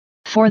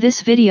For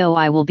this video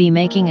I will be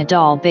making a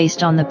doll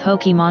based on the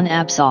Pokemon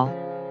Absol.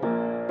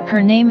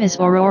 Her name is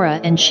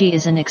Aurora and she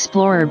is an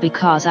explorer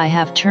because I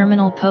have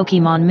terminal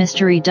Pokemon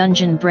Mystery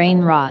Dungeon brain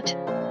rot.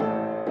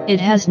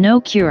 It has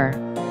no cure.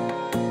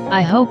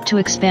 I hope to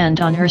expand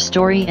on her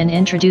story and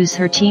introduce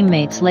her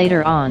teammates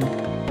later on.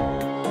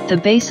 The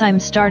base I'm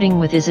starting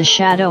with is a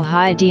Shadow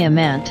High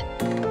Diamant.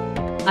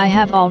 I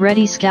have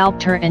already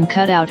scalped her and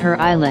cut out her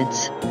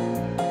eyelids.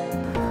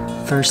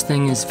 First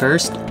thing is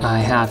first, I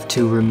have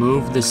to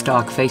remove the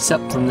stock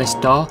face-up from this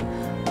doll.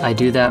 I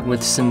do that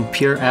with some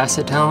pure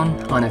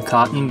acetone on a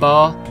cotton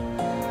ball.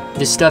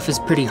 This stuff is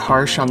pretty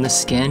harsh on the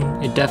skin.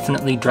 It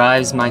definitely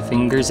dries my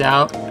fingers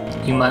out.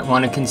 You might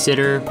want to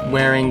consider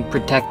wearing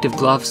protective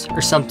gloves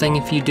or something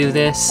if you do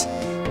this.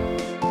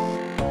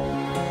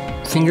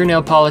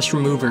 Fingernail polish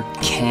remover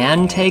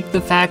can take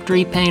the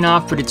factory paint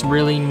off, but it's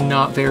really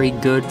not very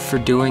good for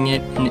doing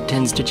it, and it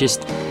tends to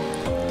just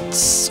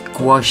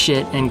squash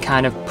it and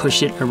kind of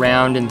push it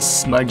around and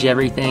smudge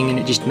everything, and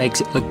it just makes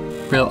it look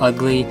real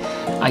ugly.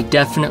 I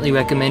definitely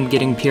recommend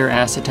getting pure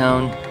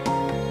acetone.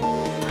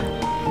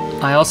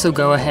 I also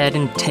go ahead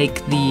and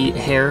take the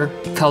hair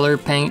color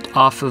paint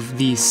off of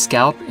the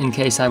scalp in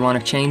case I want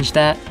to change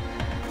that.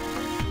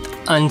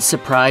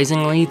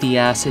 Unsurprisingly, the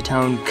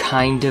acetone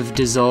kind of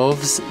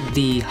dissolves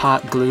the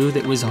hot glue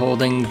that was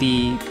holding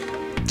the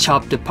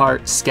chopped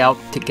apart scalp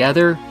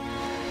together,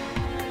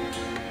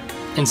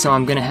 and so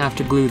I'm gonna have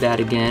to glue that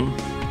again.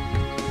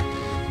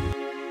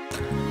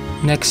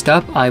 Next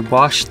up, I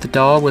wash the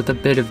doll with a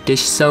bit of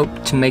dish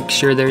soap to make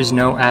sure there's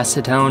no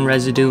acetone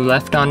residue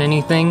left on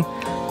anything.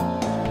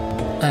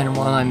 And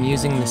while I'm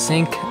using the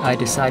sink, I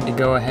decide to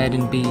go ahead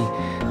and be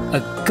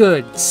a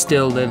good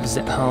still lives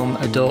at home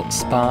adult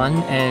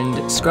spawn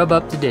and scrub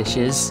up the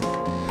dishes.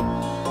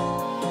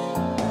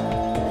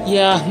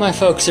 Yeah, my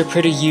folks are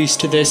pretty used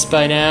to this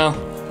by now.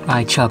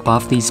 I chop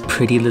off these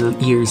pretty little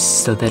ears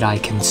so that I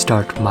can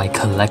start my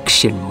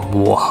collection.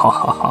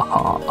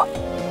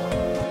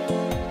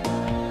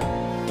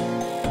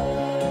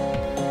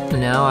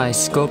 Now I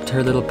sculpt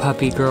her little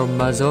puppy girl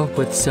muzzle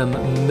with some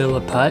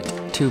Milliput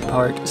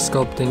 2-part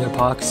sculpting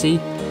epoxy,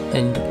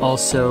 and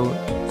also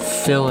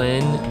fill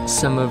in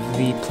some of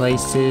the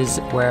places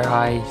where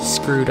I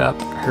screwed up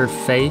her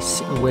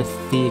face with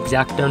the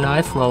X-Acto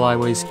knife while I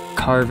was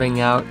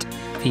carving out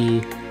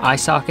the eye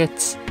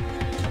sockets.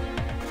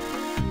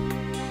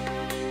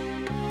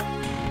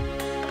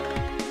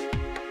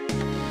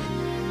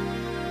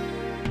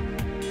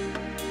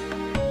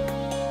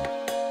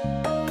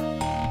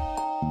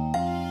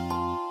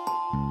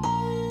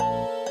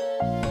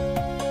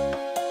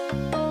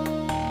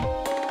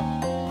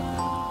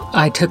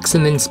 I took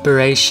some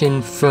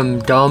inspiration from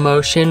Doll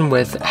Motion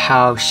with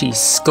how she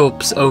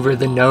sculpts over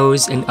the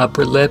nose and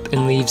upper lip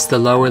and leaves the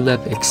lower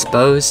lip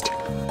exposed.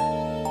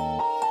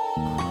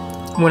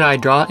 When I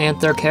draw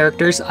Anther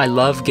characters, I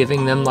love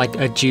giving them like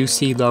a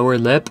juicy lower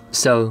lip,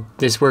 so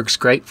this works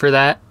great for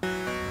that.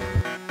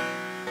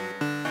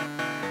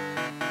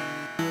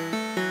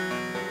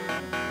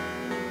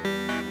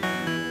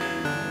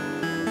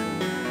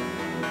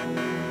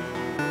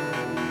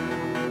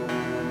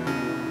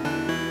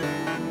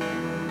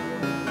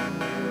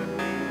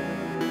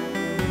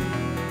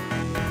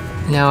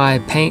 Now I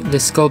paint the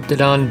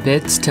sculpted on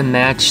bits to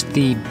match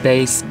the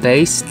base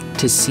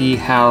to see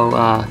how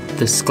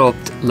the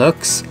sculpt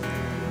looks,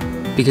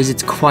 because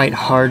it's quite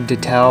hard to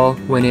tell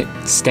when it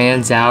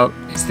stands out.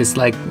 It's this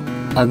like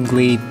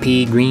ugly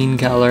pea green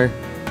color.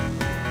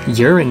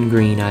 Urine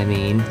green, I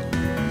mean.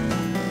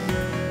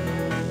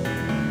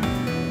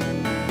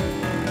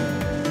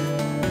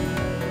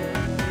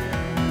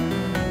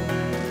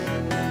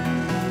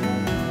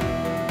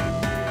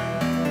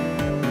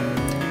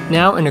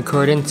 Now, in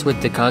accordance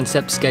with the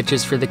concept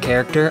sketches for the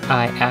character,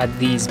 I add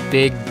these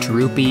big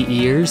droopy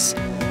ears.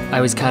 I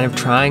was kind of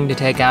trying to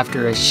take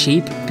after a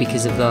sheep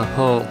because of the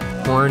whole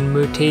horn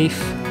motif.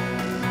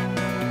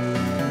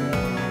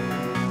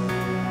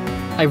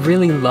 I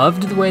really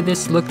loved the way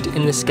this looked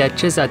in the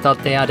sketches. I thought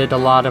they added a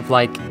lot of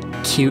like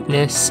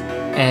cuteness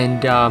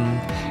and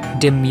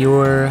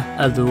demure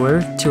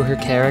allure to her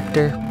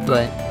character,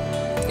 but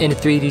in a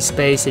 3D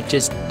space it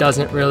just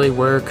doesn't really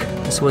work.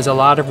 This was a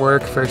lot of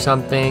work for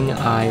something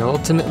I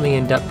ultimately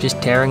end up just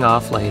tearing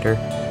off later.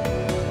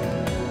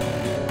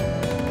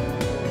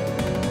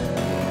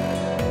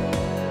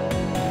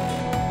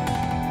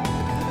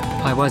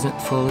 I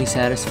wasn't fully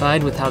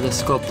satisfied with how the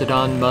sculpted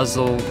on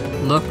muzzle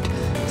looked,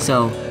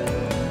 so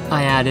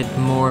I added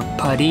more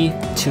putty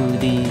to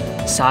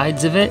the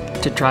sides of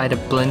it to try to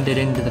blend it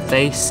into the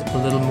face a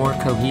little more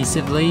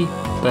cohesively,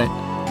 but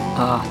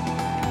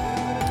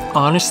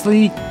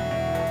honestly,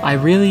 I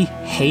really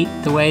hate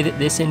the way that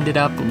this ended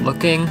up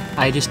looking.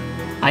 I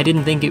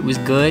didn't think it was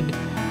good,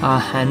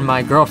 and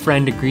my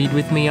girlfriend agreed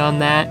with me on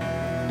that.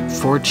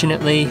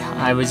 Fortunately,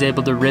 I was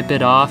able to rip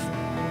it off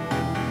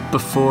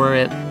before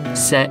it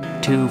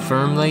set too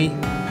firmly.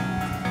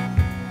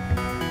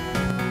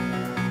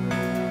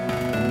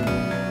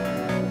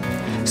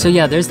 So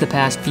yeah, there's the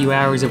past few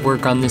hours of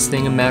work on this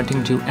thing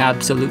amounting to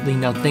absolutely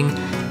nothing,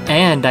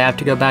 And I have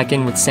to go back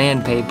in with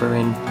sandpaper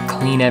and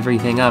clean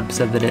everything up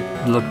so that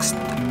it looks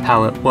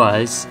how it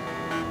was.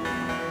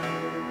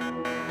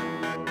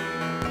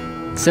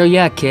 So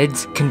yeah,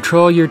 kids,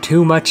 control your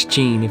too much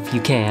gene if you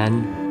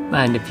can.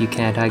 And if you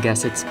can't, I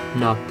guess it's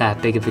not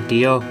that big of a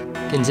deal,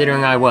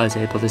 considering I was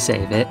able to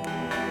save it.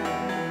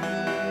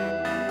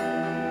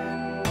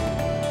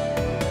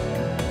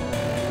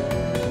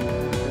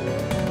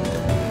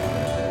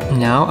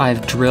 Now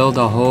I've drilled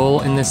a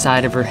hole in the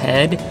side of her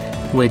head,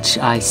 which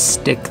I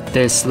stick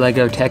this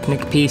Lego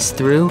Technic piece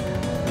through.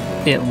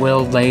 It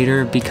will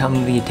later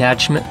become the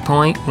attachment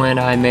point when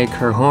I make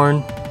her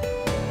horn.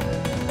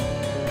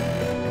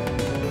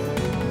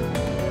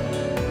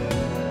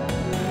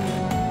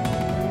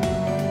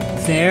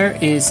 There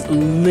is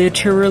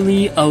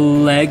literally a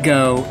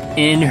Lego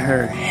in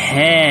her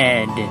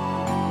head.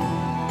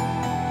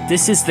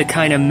 This is the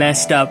kind of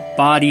messed up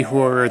body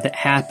horror that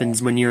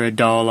happens when you're a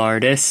doll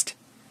artist.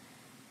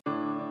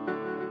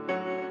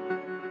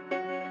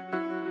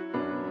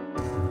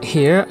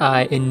 Here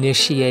I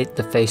initiate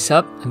the face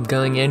up. I'm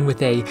going in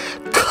with a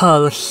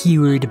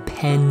colored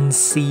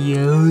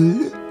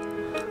pencil.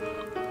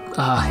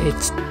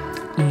 It's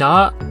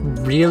not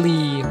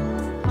really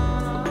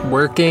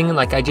working.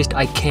 Like I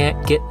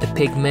can't get the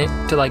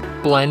pigment to like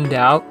blend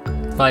out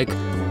like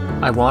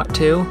I want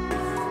to.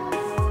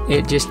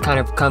 It just kind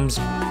of comes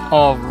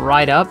all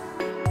right up.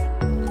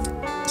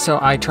 So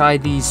I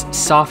tried these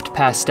soft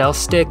pastel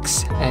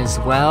sticks as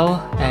well,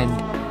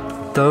 and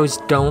those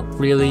don't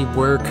really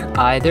work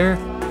either.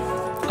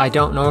 I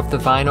don't know if the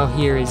vinyl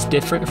here is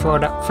different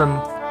from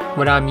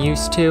what I'm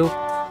used to,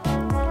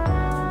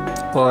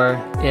 or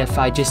if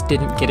I just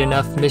didn't get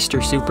enough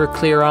Mr. Super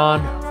Clear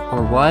on,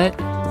 or what.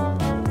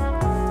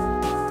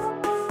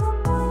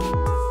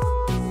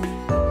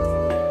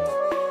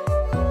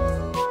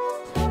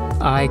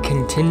 I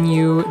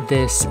continue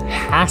this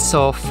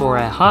hassle for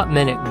a hot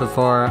minute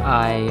before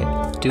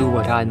I do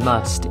what I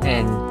must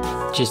and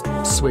just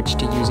switch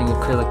to using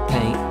acrylic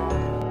paint.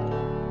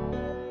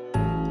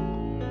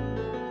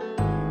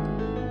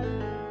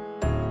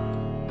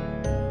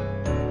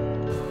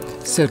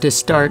 So to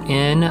start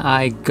in,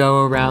 I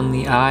go around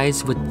the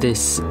eyes with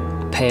this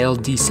pale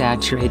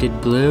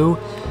desaturated blue.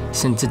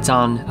 Since it's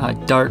on a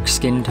dark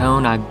skin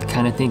tone, I'm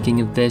kind of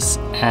thinking of this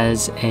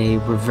as a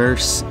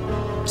reverse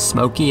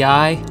smoky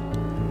eye.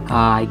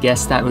 I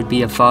guess that would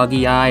be a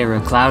foggy eye or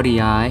a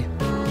cloudy eye.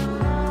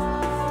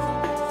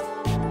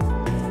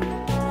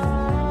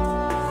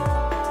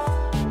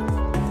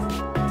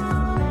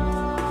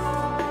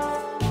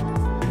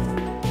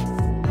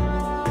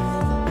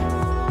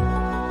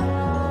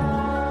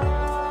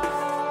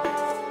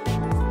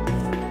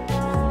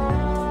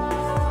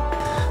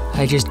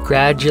 I just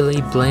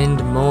gradually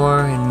blend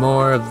more and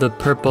more of the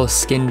purple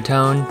skin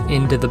tone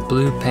into the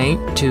blue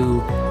paint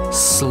to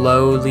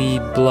slowly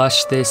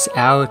blush this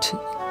out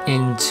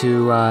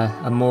into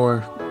a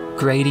more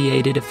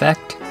gradiated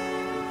effect.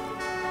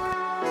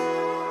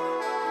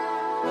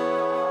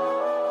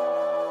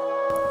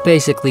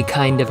 Basically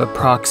kind of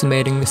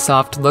approximating the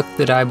soft look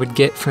that I would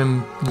get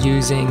from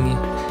using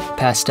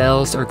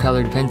pastels or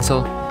colored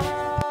pencil.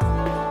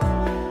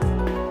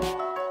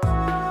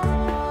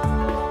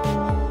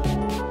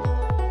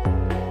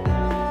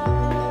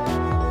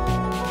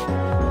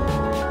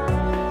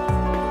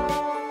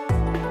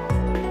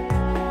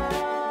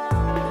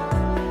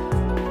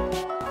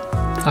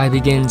 I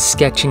begin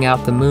sketching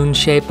out the moon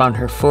shape on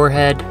her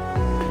forehead.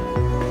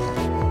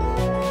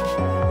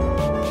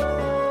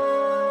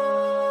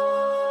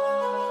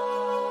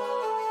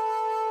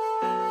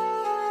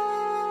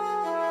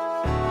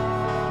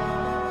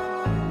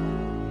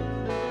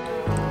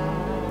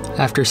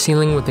 After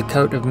sealing with a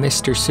coat of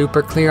Mr.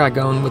 Super Clear, I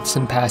go in with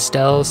some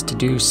pastels to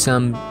do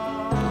some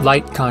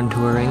light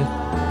contouring.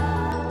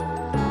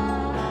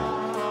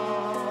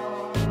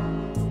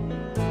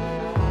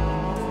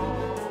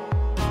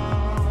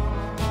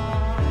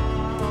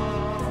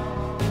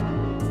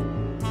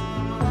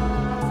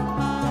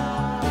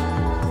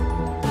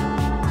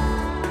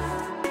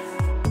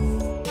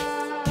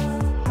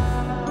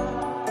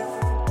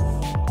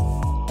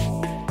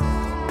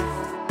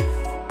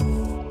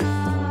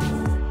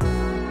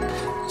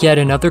 Yet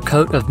another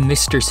coat of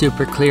Mr.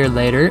 Super Clear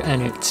later,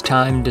 and it's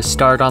time to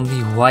start on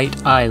the white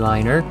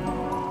eyeliner.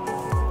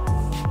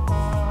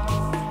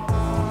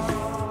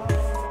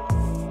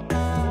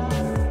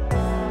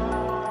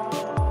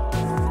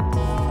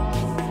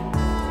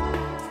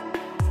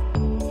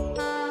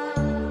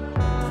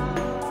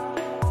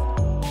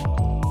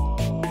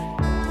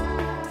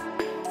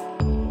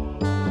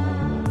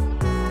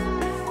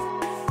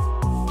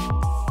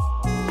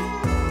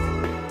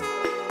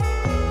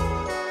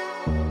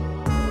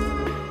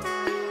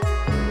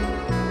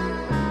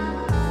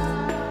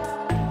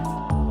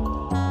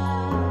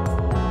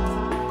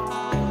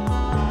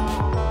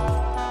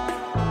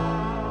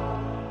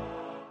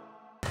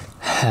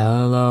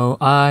 Hello,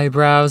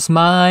 eyebrows,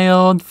 my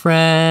old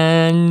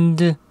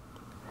friend.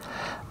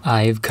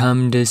 I've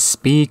come to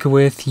speak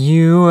with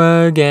you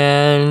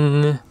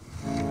again.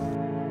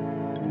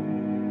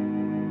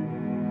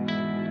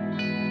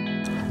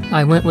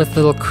 I went with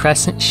little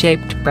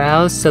crescent-shaped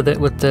brows so that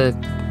with the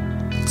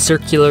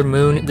circular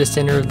moon at the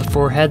center of the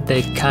forehead,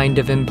 they kind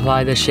of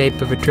imply the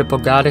shape of a triple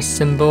goddess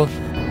symbol.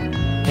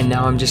 And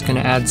now I'm just going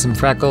to add some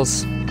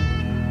freckles.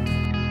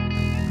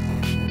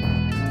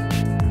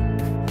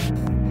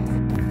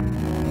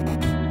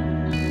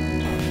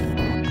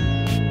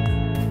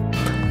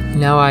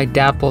 Now I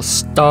dapple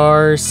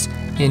stars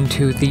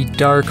into the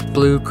dark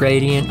blue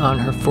gradient on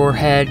her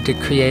forehead to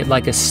create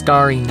like a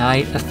starry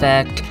night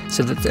effect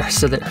so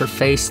that her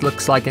face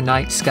looks like a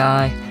night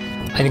sky.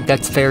 I think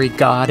that's very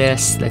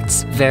goddess,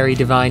 that's very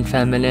divine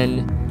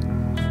feminine.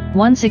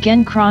 Once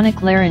again,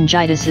 chronic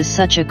laryngitis is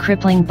such a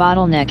crippling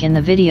bottleneck in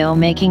the video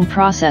making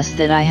process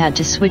that I had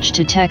to switch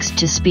to text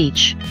to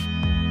speech.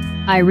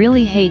 I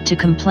really hate to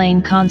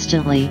complain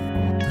constantly,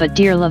 but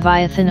dear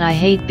Leviathan, I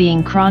hate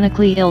being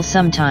chronically ill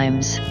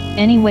sometimes.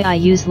 Anyway, I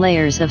use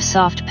layers of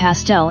soft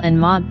pastel and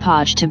Mod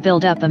Podge to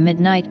build up a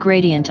midnight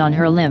gradient on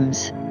her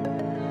limbs.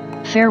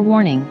 Fair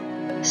warning,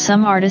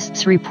 some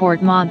artists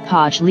report Mod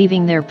Podge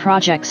leaving their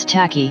projects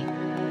tacky.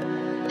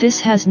 This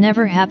has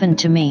never happened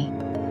to me.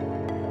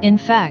 In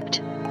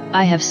fact,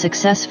 I have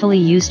successfully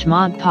used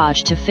Mod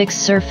Podge to fix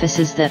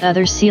surfaces that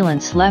other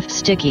sealants left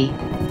sticky.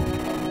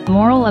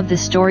 Moral of the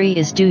story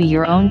is do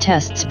your own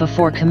tests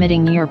before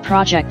committing your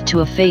project to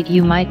a fate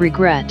you might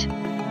regret.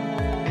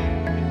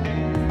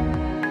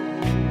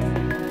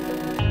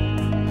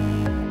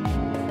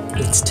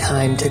 It's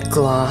time to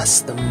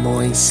gloss the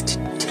moist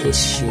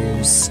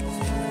tissues.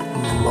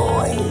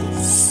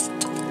 Moist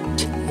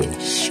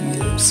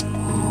tissues.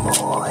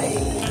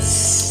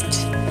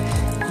 Moist.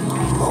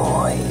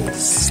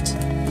 Moist.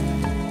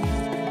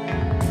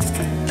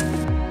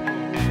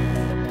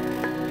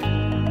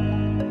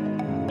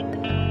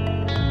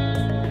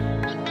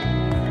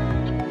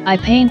 I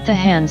paint the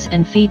hands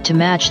and feet to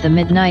match the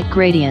midnight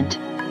gradient.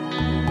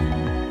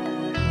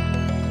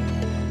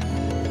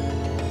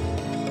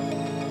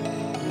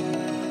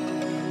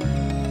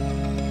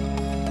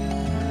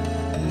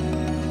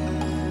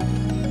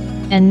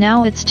 And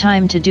now it's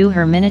time to do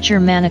her miniature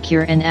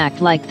manicure and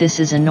act like this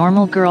is a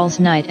normal girl's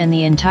night and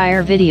the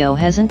entire video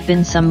hasn't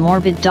been some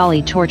morbid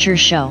dolly torture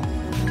show.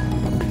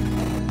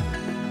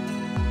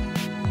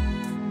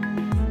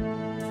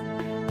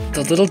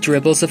 The little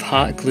dribbles of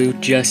hot glue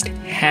just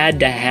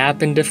had to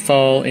happen to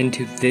fall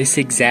into this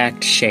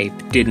exact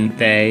shape, didn't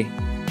they?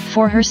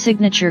 For her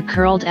signature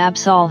curled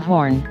Absol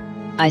horn,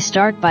 I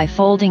start by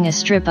folding a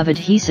strip of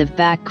adhesive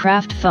back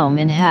craft foam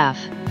in half.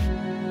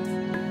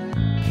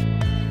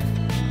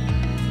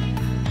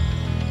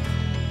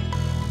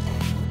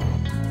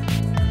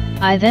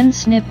 I then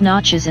snip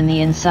notches in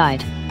the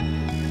inside.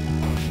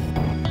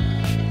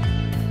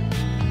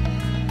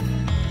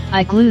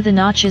 I glue the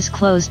notches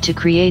closed to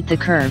create the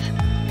curve.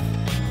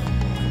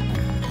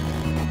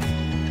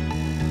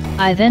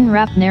 I then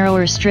wrap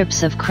narrower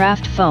strips of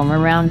craft foam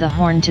around the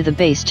horn to the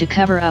base to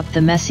cover up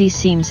the messy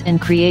seams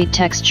and create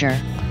texture.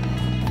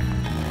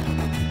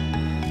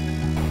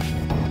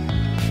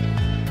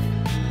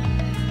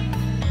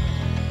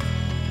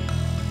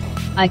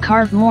 I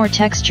carve more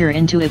texture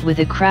into it with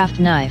a craft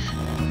knife.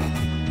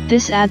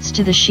 This adds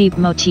to the sheep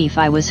motif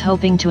I was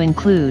hoping to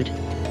include.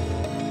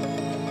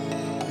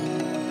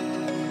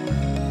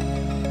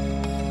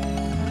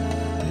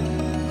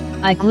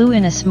 I glue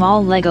in a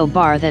small Lego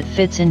bar that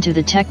fits into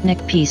the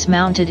Technic piece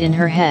mounted in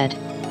her head.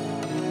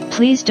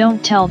 Please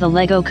don't tell the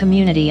Lego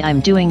community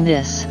I'm doing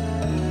this.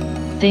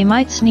 They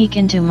might sneak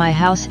into my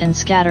house and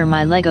scatter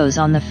my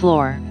Legos on the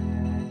floor.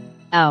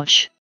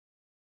 Ouch.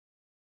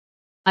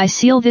 I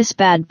seal this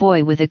bad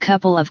boy with a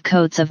couple of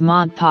coats of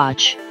Mod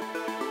Podge.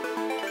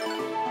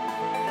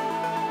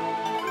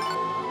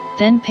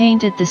 Then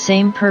paint it the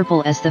same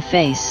purple as the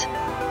face.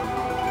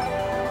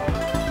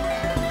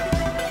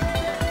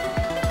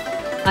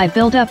 I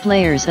build up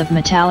layers of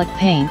metallic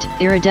paint,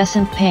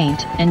 iridescent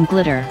paint, and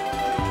glitter.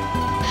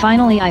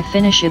 Finally I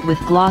finish it with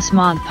gloss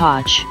Mod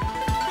Podge.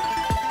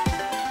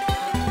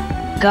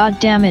 God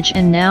damage,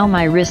 and now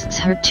my wrists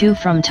hurt too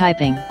from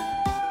typing.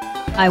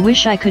 I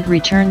wish I could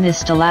return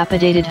this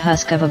dilapidated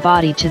husk of a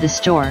body to the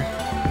store,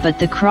 but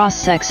the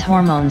cross-sex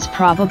hormones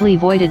probably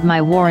voided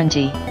my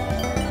warranty.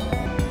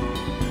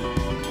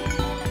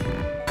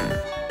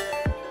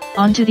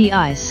 Onto the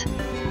eyes.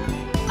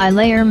 I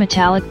layer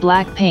metallic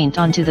black paint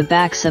onto the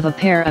backs of a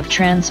pair of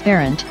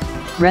transparent,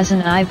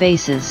 resin eye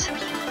bases.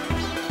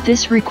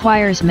 This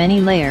requires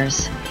many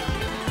layers.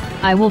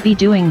 I will be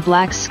doing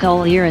black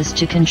skull iris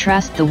to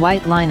contrast the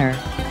white liner.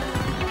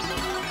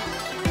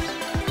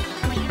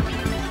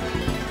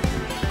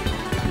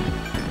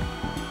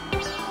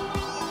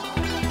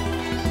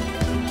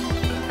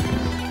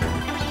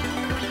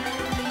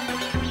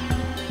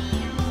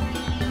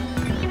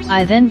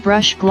 I then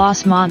brush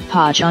gloss Mod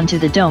Podge onto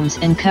the domes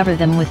and cover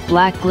them with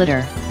black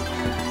glitter.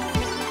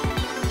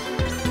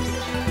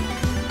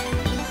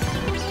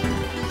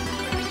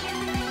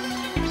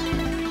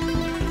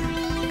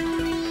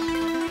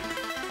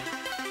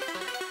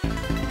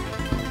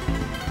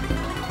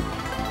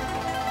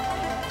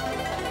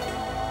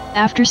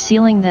 After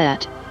sealing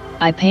that,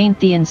 I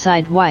paint the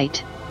inside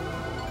white.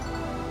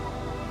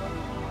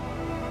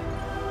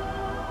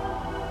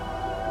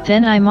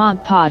 Then I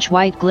Mod Podge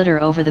white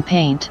glitter over the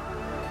paint.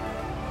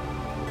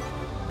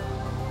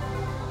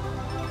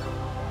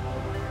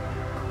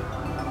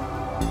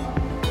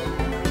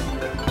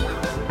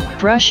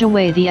 Brush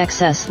away the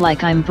excess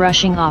like I'm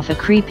brushing off a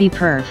creepy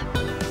perv.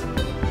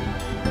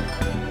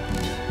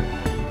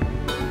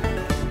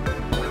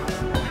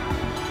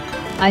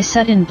 I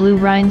set in blue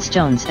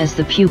rhinestones as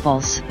the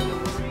pupils.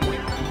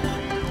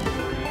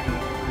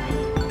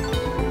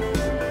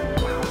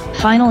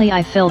 Finally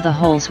I fill the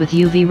holes with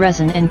UV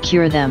resin and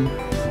cure them.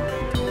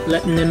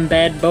 Letting them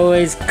bad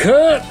boys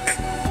cook!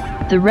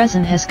 The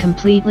resin has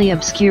completely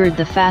obscured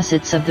the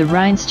facets of the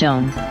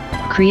rhinestone,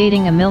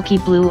 creating a milky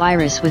blue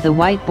iris with a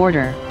white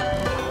border.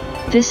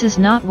 This is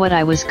not what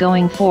I was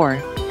going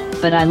for,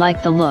 but I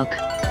like the look.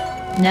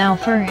 Now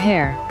for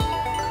hair.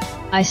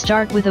 I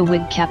start with a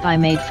wig cap I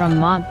made from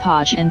Mod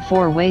Podge and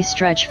 4-way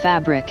stretch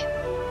fabric.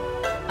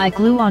 I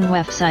glue on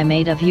wefts I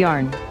made of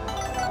yarn.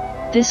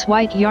 This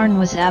white yarn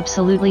was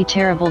absolutely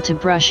terrible to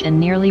brush and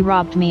nearly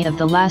robbed me of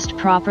the last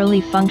properly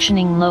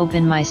functioning lobe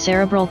in my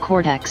cerebral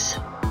cortex.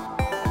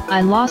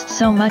 I lost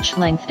so much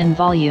length and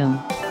volume.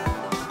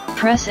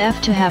 Press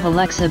F to have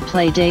Alexa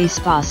play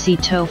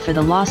Despacito for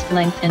the lost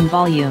length and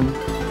volume.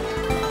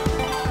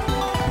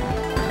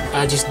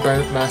 I just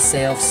burnt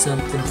myself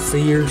something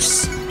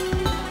fierce.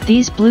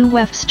 These blue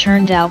wefts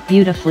turned out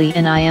beautifully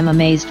and I am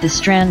amazed the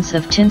strands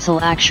of tinsel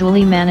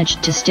actually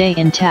managed to stay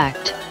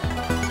intact.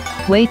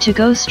 Way to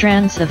go,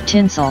 strands of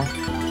tinsel.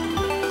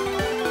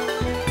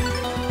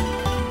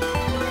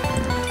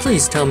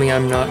 Please tell me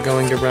I'm not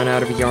going to run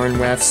out of yarn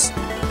wefts.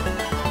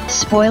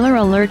 Spoiler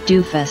alert,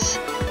 doofus.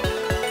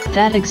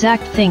 That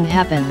exact thing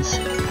happens.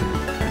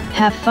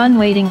 Have fun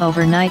waiting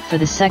overnight for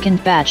the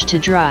second batch to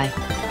dry.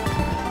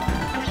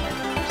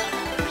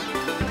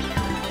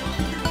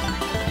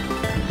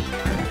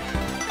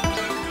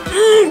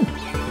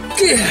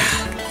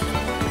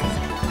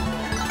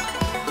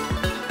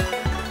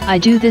 I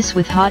do this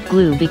with hot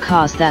glue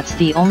because that's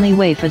the only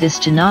way for this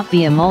to not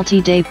be a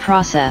multi-day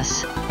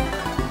process.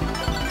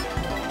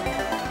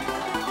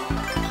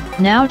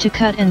 Now to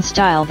cut and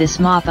style this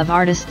mop of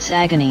artist's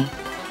agony.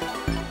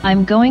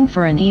 I'm going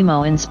for an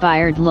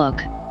emo-inspired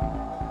look.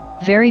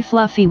 Very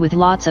fluffy with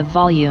lots of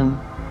volume.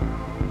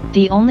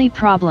 The only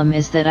problem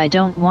is that I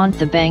don't want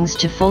the bangs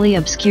to fully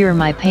obscure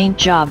my paint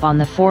job on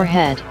the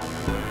forehead.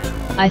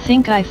 I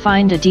think I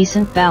find a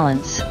decent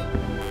balance.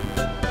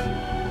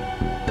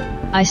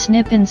 I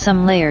snip in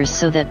some layers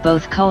so that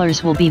both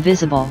colors will be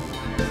visible.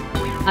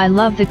 I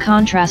love the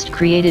contrast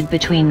created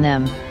between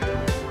them.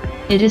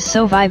 It is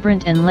so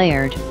vibrant and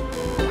layered.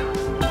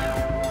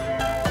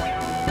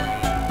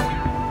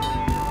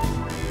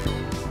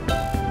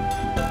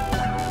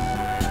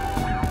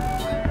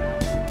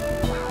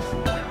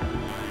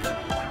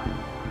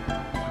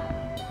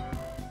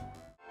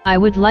 I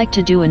would like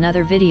to do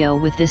another video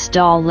with this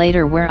doll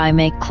later where I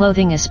make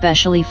clothing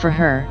especially for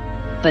her,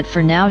 but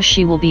for now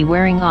she will be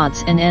wearing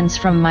odds and ends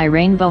from my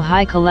Rainbow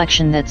High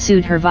collection that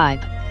suit her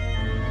vibe.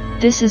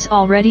 This is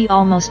already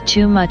almost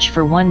too much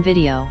for one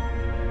video.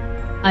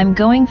 I'm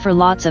going for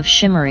lots of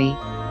shimmery,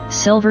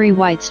 silvery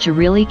whites to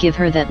really give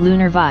her that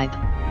lunar vibe.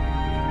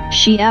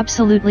 She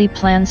absolutely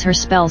plans her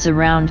spells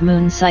around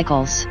moon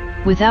cycles.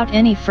 Without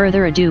any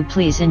further ado,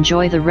 please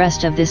enjoy the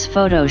rest of this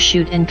photo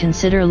shoot and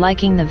consider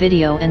liking the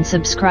video and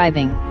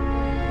subscribing.